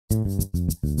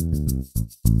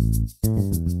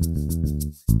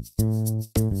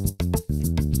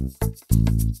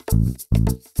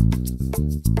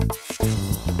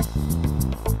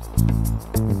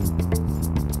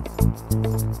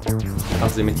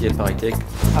Arts et métiers ParisTech.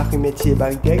 Arts et métiers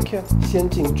ParisTech, 先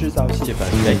进制造系 Métiers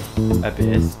ParisTech,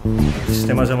 APS.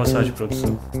 Sistemas avançados de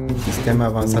produção. Sistema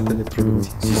avançado de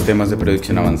produção. Sistemas de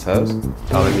producción avanzados.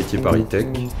 Arts et métiers ParisTech,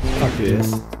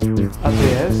 APS.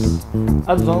 APS,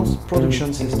 Advanced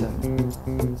Production System.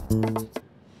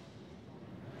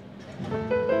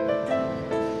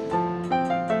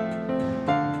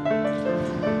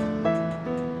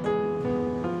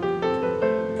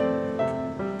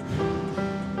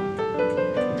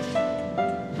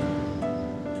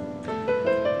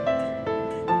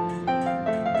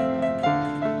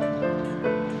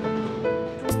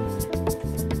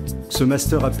 Ce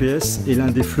Master APS est l'un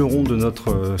des fleurons de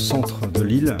notre centre de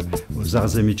Lille, aux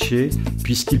Arts et Métiers,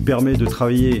 puisqu'il permet de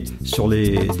travailler sur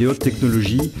des hautes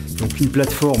technologies, donc une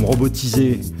plateforme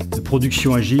robotisée de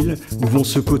production agile où vont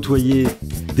se côtoyer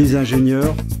des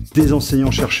ingénieurs, des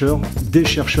enseignants-chercheurs,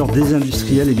 des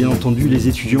industriels et bien entendu les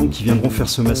étudiants qui viendront faire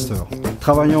ce master.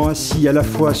 Travaillant ainsi à la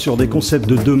fois sur des concepts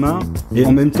de demain et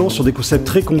en même temps sur des concepts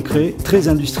très concrets, très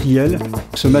industriels.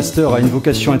 Ce master a une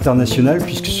vocation internationale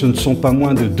puisque ce ne sont pas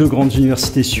moins de deux grandes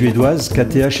universités suédoises,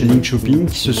 KTH et Linköping,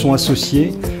 qui se sont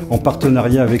associées en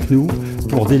partenariat avec nous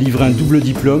pour délivrer un double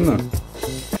diplôme.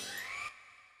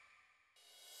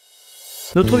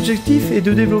 Notre objectif est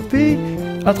de développer,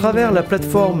 à travers la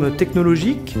plateforme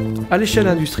technologique, à l'échelle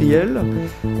industrielle,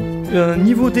 un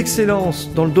niveau d'excellence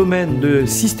dans le domaine de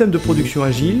systèmes de production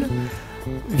agile,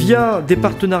 via des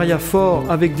partenariats forts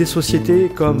avec des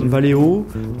sociétés comme Valeo,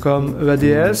 comme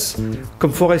EADS,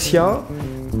 comme Forestia,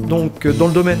 donc dans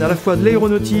le domaine à la fois de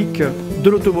l'aéronautique, de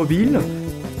l'automobile.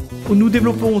 Nous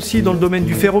développons aussi dans le domaine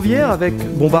du ferroviaire avec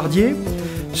Bombardier,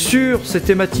 sur ces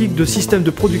thématiques de systèmes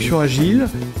de production agile,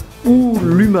 où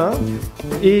l'humain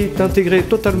est intégré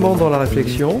totalement dans la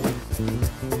réflexion.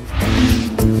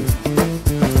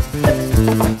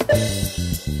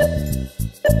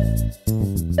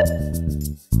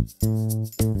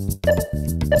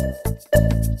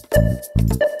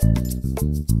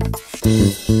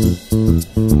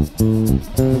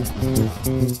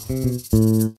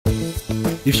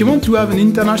 If you want to have an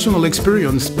international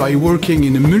experience by working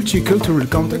in a multicultural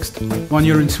context, 1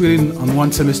 year in Sweden and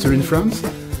 1 semester in France,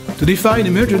 to define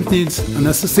emergent needs and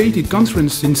associated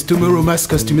constraints in tomorrow's mass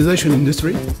customization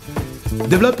industry,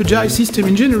 develop agile system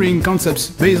engineering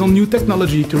concepts based on new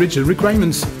technology to reach the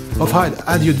requirements of high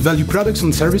added value products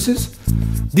and services,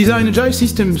 design agile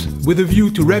systems with a view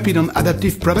to rapid and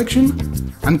adaptive production,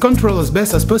 and control as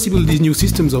best as possible these new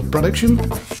systems of production,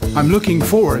 I'm looking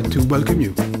forward to welcome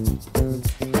you.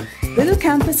 The Lille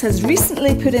campus has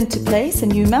recently put into place a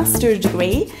new master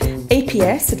degree,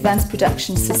 APS, Advanced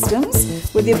Production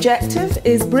Systems, where the objective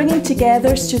is bringing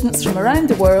together students from around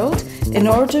the world in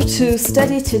order to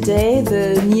study today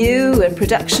the new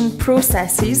production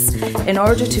processes in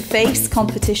order to face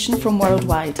competition from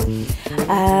worldwide.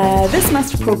 This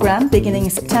master programme, beginning in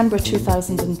September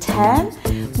 2010,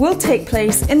 will take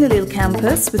place in the Lille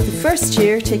campus, with the first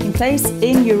year taking place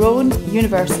in your own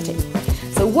university.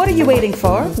 So what are you waiting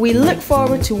for? We look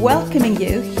forward to welcoming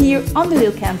you here on the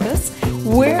Lille campus,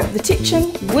 where the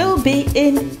teaching will be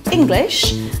in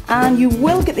English, and you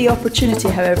will get the opportunity,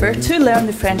 however, to learn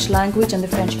the French language and the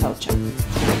French culture.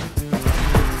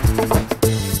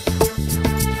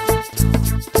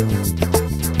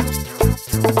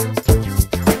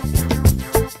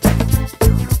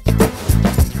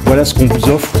 Voilà ce qu'on vous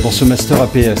offre pour ce Master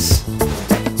APS.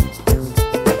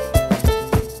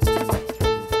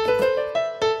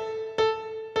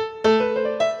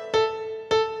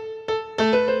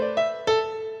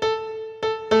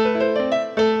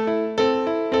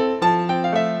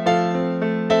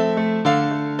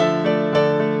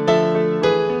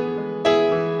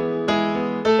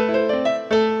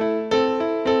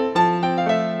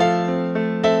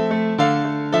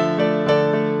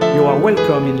 You are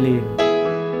welcome in Lille.